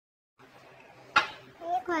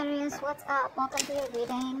Aquarius, what's up? Welcome to your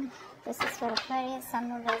reading. This is for Aquarius, Sun,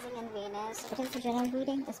 Moon, Rising, and Venus. It is a general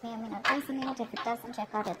reading. This may or may not resonate. If it doesn't, check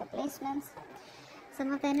out other placements.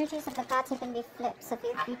 Some of the energies of the cards can be flipped, so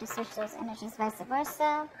feel free to switch those energies vice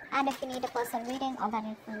versa. And if you need a personal reading, all that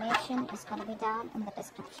information is going to be down in the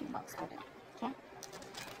description box below. Okay?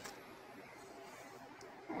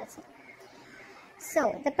 Let's see.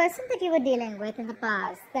 So, the person that you were dealing with in the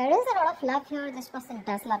past, there is a lot of love here. This person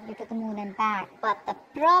does love you to the moon and back. But the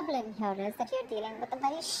problem here is that you're dealing with a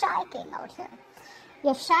very shy king out here.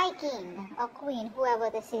 Your shy king or queen, whoever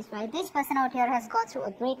this is, right? This person out here has gone through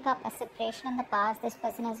a breakup, a separation in the past. This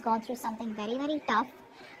person has gone through something very, very tough.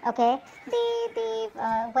 Okay?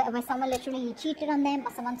 Where someone literally cheated on them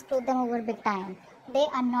or someone screwed them over big time. They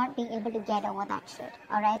are not being able to get over that shit,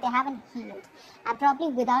 alright? They haven't healed. And probably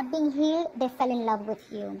without being healed, they fell in love with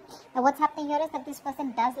you. Now what's happening here is that this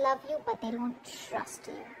person does love you, but they don't trust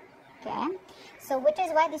you, okay? So which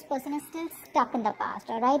is why this person is still stuck in the past,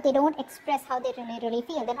 alright? They don't express how they really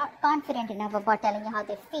feel. They're not confident enough about telling you how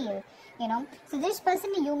they feel, you know? So this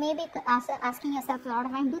person, you may be asking yourself a lot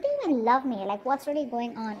of time, do they even love me? Like, what's really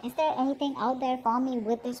going on? Is there anything out there for me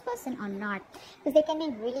with this person or not? Because they can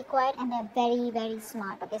be really quiet and they're very, very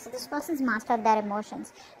smart, okay? So this person's mastered their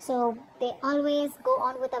emotions. So they always go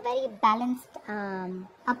on with a very balanced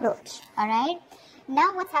approach, alright?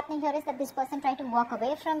 Now what's happening here is that this person tried to walk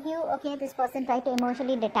away from you, okay? This person tried to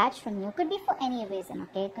emotionally detach from you. Could be for any reason,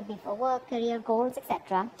 okay? Could be for work, career, goals,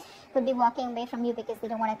 etc. Could be walking away from you because they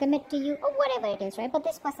don't want to commit to you or whatever it is, right? But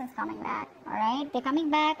this person's coming back, alright? They're coming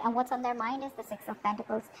back and what's on their mind is the Six of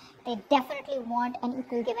Pentacles. They definitely want an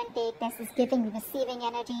equal give and take. There's this giving, receiving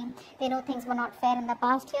energy. They know things were not fair in the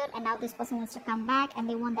past here and now this person wants to come back and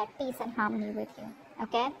they want that peace and harmony with you.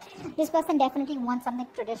 Okay, this person definitely wants something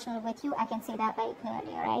traditional with you. I can see that very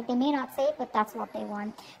clearly, right? They may not say it, but that's what they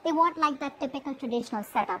want. They want like that typical traditional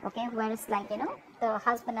setup, okay, where it's like, you know, the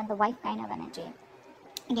husband and the wife kind of energy.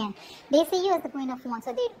 Again, they see you as the Queen of Wands,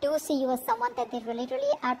 so they do see you as someone that they really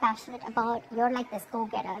are passionate about. You're like this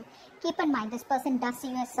go-getter. Keep in mind, this person does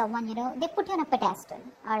see you as someone, you know, they put you on a pedestal,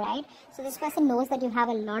 alright? So this person knows that you have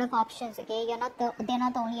a lot of options, okay? They're not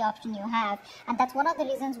the only option you have, and that's one of the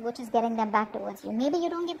reasons which is getting them back towards you. Maybe you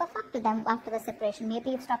don't give a fuck to them after the separation.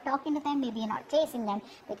 Maybe you've stopped talking to them. Maybe you're not chasing them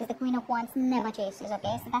because the Queen of Wands never chases,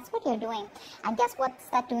 okay? So that's what you're doing. And guess what's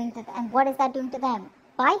that doing to them? And what is that doing to them?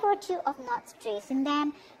 By virtue of not stressing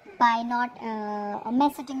them, by not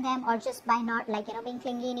messaging them, or just by not, like, you know, being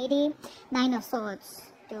clingy, needy. Nine of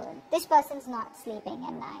Swords, dude. This person's not sleeping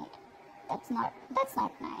at night. That's not nice,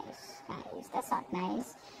 guys. That's not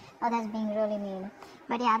nice. Oh, that's being really mean.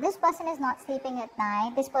 But yeah, this person is not sleeping at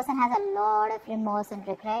night. This person has a lot of remorse and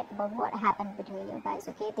regret about what happened between you guys,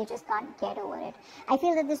 okay? They just can't get over it. I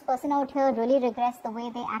feel that this person out here really regrets the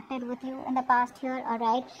way they acted with you in the past here,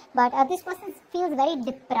 alright? But this person feels very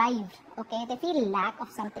deprived, okay? They feel lack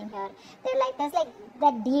of something here. They're like, there's like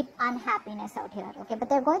that deep unhappiness out here, okay? But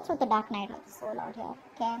they're going through the dark night of the soul out here,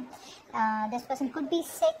 okay? This person could be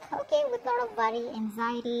sick, okay? With a lot of worry,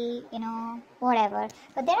 anxiety, you know, whatever.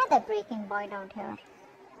 But they're at the breaking point out here.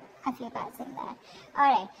 I feel bad saying that.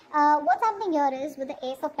 Alright, what's happening here is with the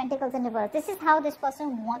Ace of Pentacles in reverse, this is how this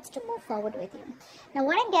person wants to move forward with you. Now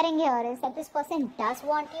what I'm getting here is that this person does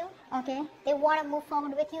want you, okay? They want to move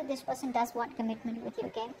forward with you. This person does want commitment with you,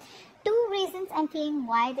 okay? Two reasons I'm feeling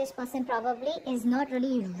why this person probably is not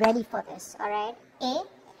really ready for this, alright? A,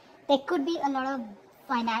 there could be a lot of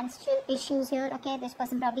financial issues here, okay? This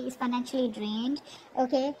person probably is financially drained,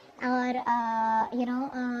 okay?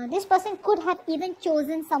 Or this person could have even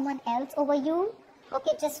chosen someone else over you,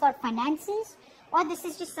 okay, just for finances. Or this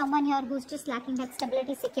is just someone here who's just lacking that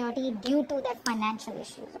stability, security due to that financial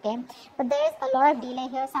issues, okay? But there is a lot of delay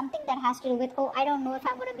here, something that has to do with, oh, I don't know if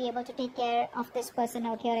I'm going to be able to take care of this person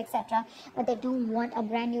out here, etc. But they do want a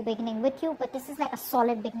brand new beginning with you, but this is like a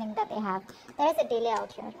solid beginning that they have. There is a delay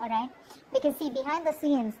out here, alright? Because see, behind the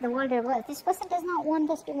scenes, the world reverse, this person does not want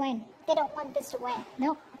this to win. They don't want this to win.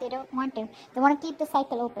 No, they don't want to. They want to keep the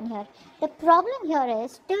cycle open here. The problem here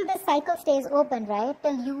is, till the cycle stays open, right?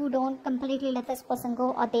 Till you don't completely let this person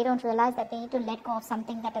go, or they don't realize that they need to let go of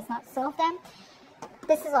something that does not serve them,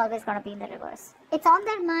 this is always going to be in the reverse. It's on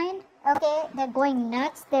their mind, okay? They're going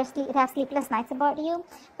nuts. They have sleepless nights about you.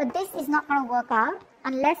 But this is not going to work out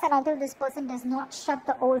unless and until this person does not shut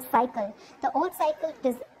the old cycle. The old cycle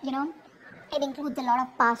does, you know, it includes a lot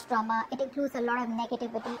of past trauma. It includes a lot of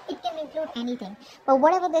negativity. It can include anything. But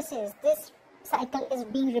whatever this is, this cycle is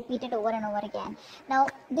being repeated over and over again. Now,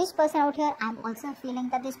 this person out here, I'm also feeling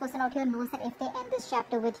that this person out here knows that if they end this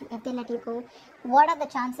chapter with you, if they let you go, what are the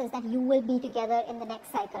chances that you will be together in the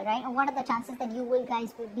next cycle, right? Or what are the chances that you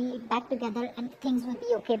guys will be back together and things will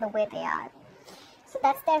be okay the way they are? So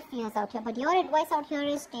that's their fears out here. But your advice out here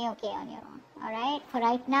is stay okay on your own. Alright? For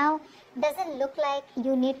right now, doesn't look like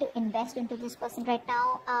you need to invest into this person right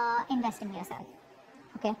now. Invest in yourself.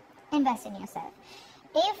 Okay? Invest in yourself.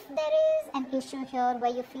 If there is an issue here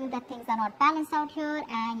where you feel that things are not balanced out here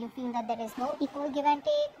and you feel that there is no equal give and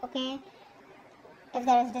take, okay? If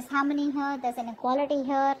there is disharmony here, there's inequality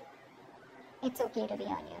here, it's okay to be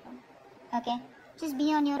on your own. Okay? Just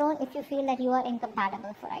be on your own if you feel that you are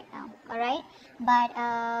incompatible for right now, alright?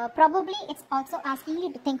 But probably it's also asking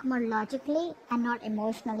you to think more logically and not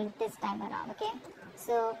emotionally this time around, okay?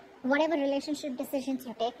 So whatever relationship decisions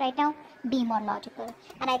you take right now, be more logical.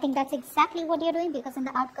 And I think that's exactly what you're doing, because in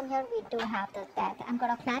the outcome here, we do have the death. I'm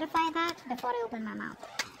going to clarify that before I open my mouth.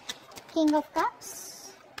 King of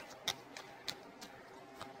Cups.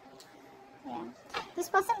 Yeah. This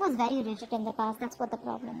person was very rigid in the past. That's what the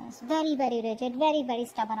problem is. Very, very rigid. Very, very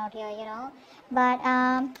stubborn out here, you know. But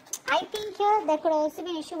I think here there could also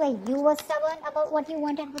be an issue where you were stubborn about what you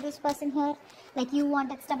wanted with this person here. Like you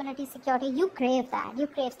wanted stability, security. You crave that. You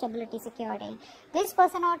crave stability, security. This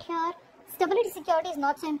person out here, stability, security is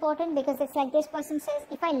not so important, because it's like this person says,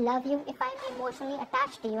 if I love you, if I'm emotionally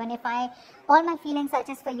attached to you, and if all my feelings are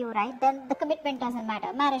just for you, right, then the commitment doesn't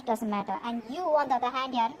matter. Marriage doesn't matter. And you, on the other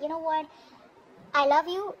hand, yeah, you know what? I love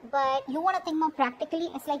you, but you want to think more practically.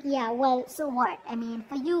 It's like, yeah, well, so what? I mean,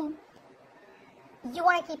 for you, you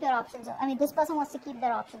want to keep your options open. I mean, this person wants to keep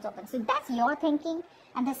their options open. So that's your thinking,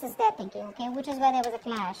 and this is their thinking, okay? Which is where there was a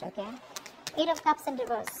clash, okay? 8 of Cups in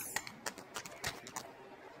reverse.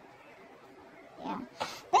 Yeah.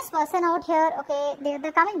 This person out here, okay,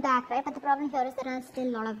 they're coming back, right? But the problem here is there are still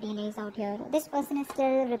a lot of delays out here. This person is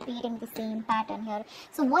still repeating the same pattern here.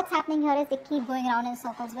 So what's happening here is they keep going around in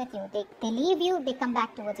circles with you. They leave you, they come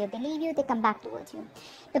back towards you. They leave you, they come back towards you.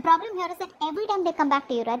 The problem here is that every time they come back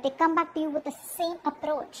to you, right, they come back to you with the same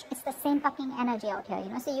approach. It's the same fucking energy out here, you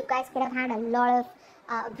know. So you guys could have had a lot of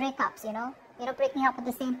breakups, you know, breaking up with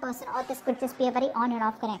the same person, or this could just be a very on and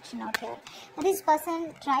off connection out here. Now, this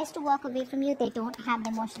person tries to walk away from you. They don't have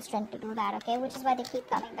the emotional strength to do that, okay, which is why they keep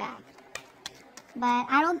coming back. But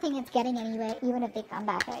I don't think it's getting anywhere, even if they come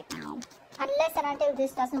back right now. Unless and until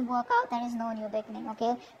this doesn't work out, there is no new beginning,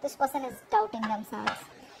 okay? This person is doubting themselves.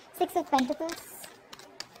 6 of Pentacles.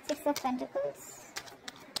 6 of Pentacles.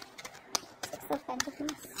 6 of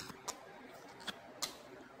Pentacles.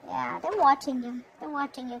 Yeah, they're watching you. They're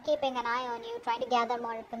watching you, keeping an eye on you, trying to gather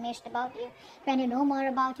more information about you, trying to know more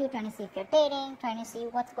about you, trying to see if you're dating, trying to see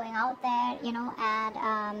what's going out there, you know,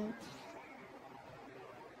 and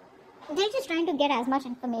they're just trying to get as much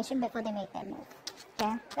information before they make their move.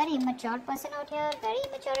 Okay, very immature person out here, very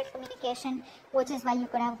immature in communication, which is why you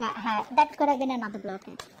could have had, that could have been another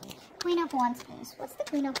blockage. Queen of Wands, please. What's the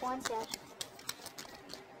Queen of Wands here?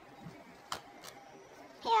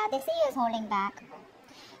 Yeah, they see you as holding back.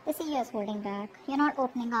 They see you as holding back. You're not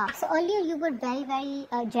opening up. So earlier you were very, very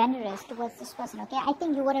generous towards this person, okay? I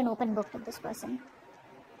think you were an open book to this person.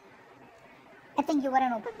 I think you were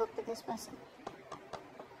an open book to this person.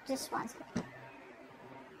 Just one second.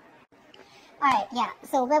 Alright, yeah.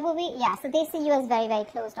 So where were we? Yeah, so they see you as very, very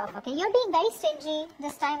closed off, okay? You're being very stingy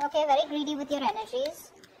this time, okay? Very greedy with your energies.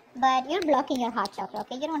 But you're blocking your heart chakra,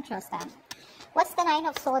 okay? You don't trust them. What's the 9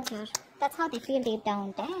 of Swords here? That's how they feel deep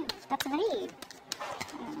down. Damn, that's very...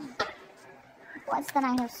 What's the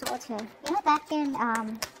 9 of Swords here? You know, that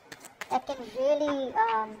can really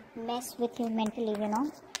mess with you mentally, you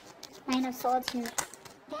know. 9 of Swords here.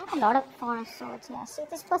 They have a lot of 4 of Swords here. See,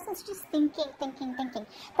 this person's just thinking.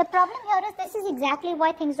 The problem here is this is exactly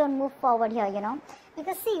why things don't move forward here, you know.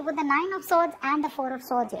 Because see, with the 9 of Swords and the 4 of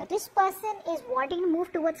Swords here, this person is wanting to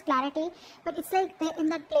move towards clarity, but it's like they're in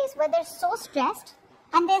that place where they're so stressed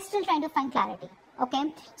and they're still trying to find clarity.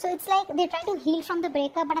 Okay, so it's like they're trying to heal from the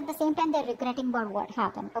breakup, but at the same time they're regretting about what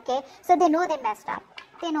happened. Okay, so they know they messed up.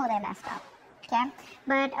 Okay,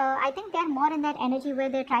 but I think they're more in that energy where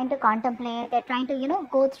they're trying to contemplate. They're trying to, you know,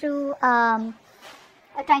 go through, trying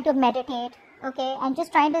to meditate. Okay, and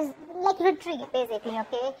just trying to like retreat basically.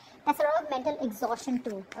 Okay, that's a lot of mental exhaustion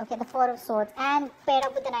too. Okay, the 4 of Swords and paired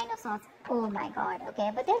up with the 9 of Swords. Oh my God.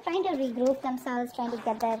 Okay, but they're trying to regroup themselves, trying to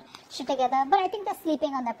get their shit together. But I think they're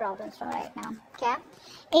sleeping on their problems for right now. Okay,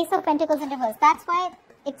 Ace of Pentacles in reverse. That's why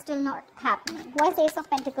it's still not happening. Why is Ace of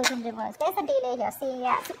Pentacles in reverse? There's a delay here. See,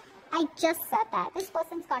 yeah, I just said that. This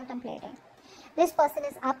person's contemplating. This person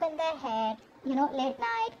is up in their head, late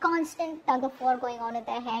night, constant tug of war going on in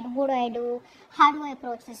their head. What do I do? How do I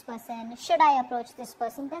approach this person? Should I approach this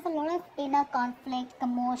person? There's a lot of inner conflict,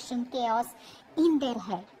 commotion, chaos in their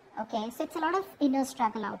head. Okay, so it's a lot of inner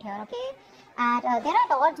struggle out here. Okay, and they're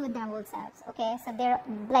at odds with their old selves. Okay, so they're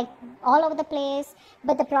like all over the place.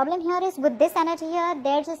 But the problem here is with this energy here,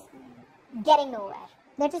 they're just getting nowhere.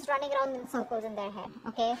 They're just running around in circles in their head.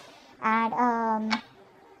 Okay, and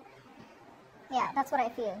yeah, that's what I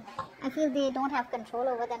feel. I feel they don't have control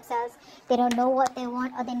over themselves. They don't know what they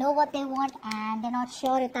want, or they know what they want and they're not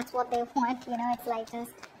sure if that's what they want. It's like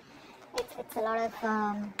just, it's a lot of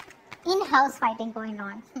in-house fighting going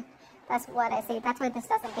on. That's what I say. That's why this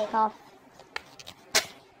doesn't take off.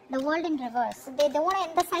 The world in reverse. They don't want to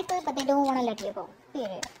end the cycle, but they don't want to let you go.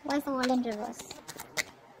 Period. Why is the world in reverse?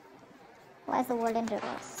 Why is the world in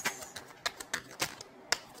reverse?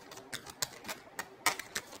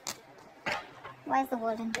 Why is the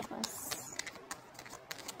world in reverse?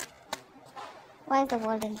 Why is the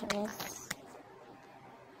world in reverse?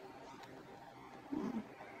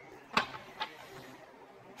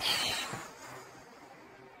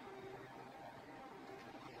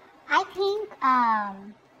 I think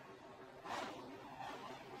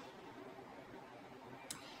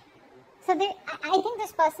I think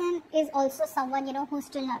this person is also someone who's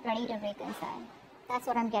still not ready to reconcile. That's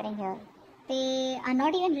what I'm getting here. They are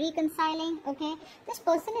not even reconciling. Okay, this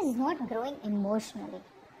person is not growing emotionally.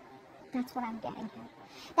 That's what I'm getting here.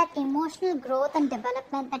 That emotional growth and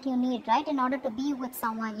development that you need, right, in order to be with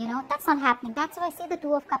someone, that's not happening. That's why I say the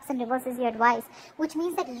Two of Cups in reverse is your advice, which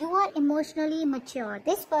means that you are emotionally mature.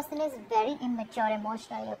 This person is very immature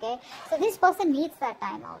emotionally. Okay, so this person needs that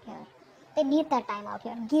time out here. They need that time out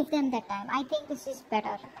here. Give them that time. I think this is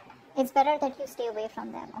better. It's better that you stay away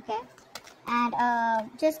from them. Okay, and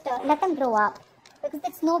just let them grow up, because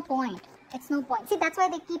it's no point. It's no point. See, that's why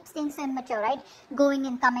they keep staying so immature, right? Going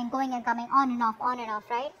and coming, on and off,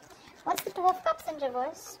 right? What's the Two of Cups in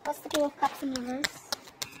reverse? What's the Two of Cups in reverse?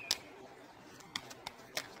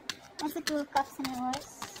 What's the Two of Cups in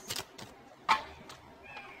reverse?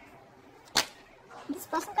 This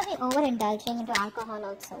person could be overindulging into alcohol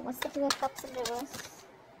also. What's the Two of Cups in reverse?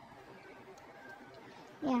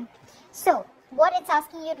 Yeah. So, what it's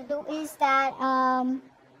asking you to do is that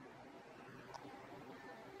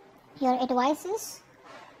your advice is,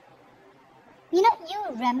 you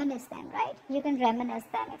reminisce them, right? You can reminisce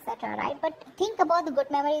them, etc., right? But think about the good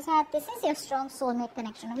memories you have. This is your strong soulmate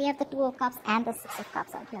connection. We have the Two of Cups and the Six of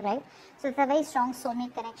Cups out here, right? So it's a very strong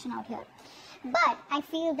soulmate connection out here. But I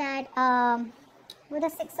feel that with the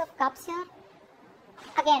Six of Cups here,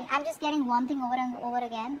 again, I'm just getting one thing over and over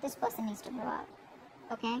again. This person needs to grow up.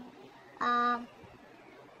 Okay?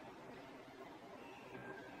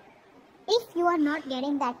 If you are not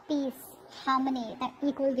getting that peace, harmony, that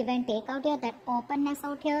equal give and take out here, that openness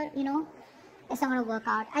out here, it's not going to work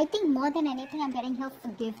out. I think more than anything, I'm getting here,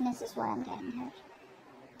 forgiveness is what I'm getting here.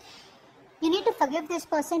 You need to forgive this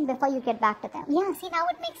person before you get back to them. Yeah, see, now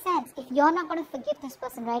it makes sense. If you're not going to forgive this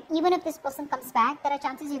person, right, even if this person comes back, there are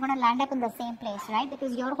chances you're going to land up in the same place, right?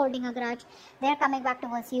 Because you're holding a grudge, they're coming back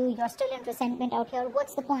towards you, you're still in resentment out here.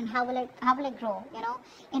 What's the point? How will it grow,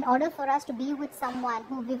 In order for us to be with someone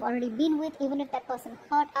who we've already been with, even if that person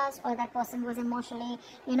hurt us or that person was emotionally,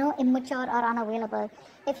 immature or unavailable,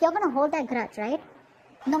 if you're going to hold that grudge, right,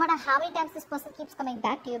 no matter how many times this person keeps coming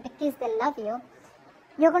back to you because they love you,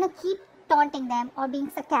 you're going to keep taunting them or being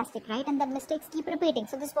sarcastic, right? And the mistakes keep repeating.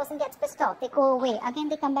 So this person gets pissed off. They go away. Again,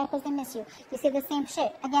 they come back because they miss you. You say the same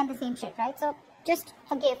shit. Again, the same shit, right? So just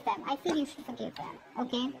forgive them. I feel you should forgive them,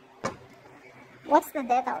 okay? What's the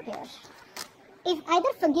death out here? If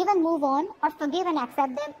either forgive and move on or forgive and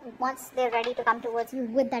accept them once they're ready to come towards you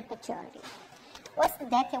with that maturity. What's the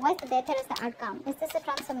death here? Why is the death here as the outcome? Is this a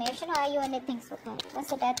transformation or are you ending things with her? What's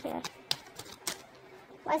the death here?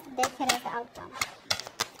 Why is the death here as the outcome?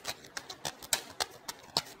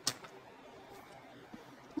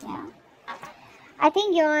 Yeah, I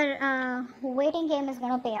think your waiting game is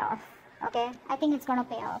going to pay off, okay? I think it's going to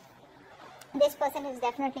pay off. This person is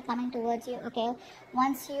definitely coming towards you, okay?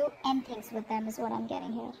 Once you end things with them is what I'm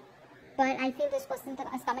getting here. But I feel this person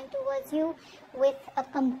is coming towards you with a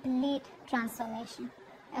complete transformation,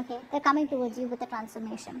 okay? They're coming towards you with a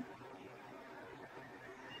transformation.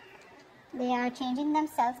 They are changing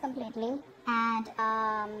themselves completely, and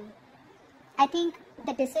I think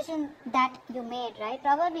the decision that you made, right,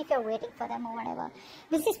 probably if you're waiting for them or whatever,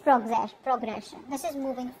 this is progression. This is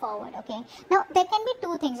moving forward, okay? Now, there can be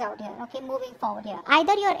two things out here, okay, moving forward here.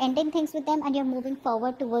 Either you're ending things with them and you're moving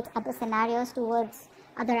forward towards other scenarios, towards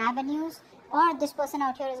other avenues, or this person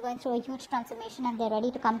out here is going through a huge transformation and they're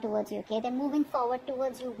ready to come towards you, okay? They're moving forward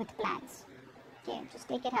towards you with plans, Okay, just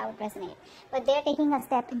take it how it resonates. But they're taking a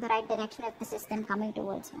step in the right direction if this is them coming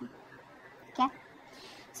towards you. Okay?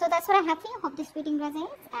 So that's what I have for you. Hope this reading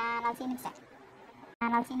resonates, and I'll see you next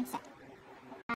time.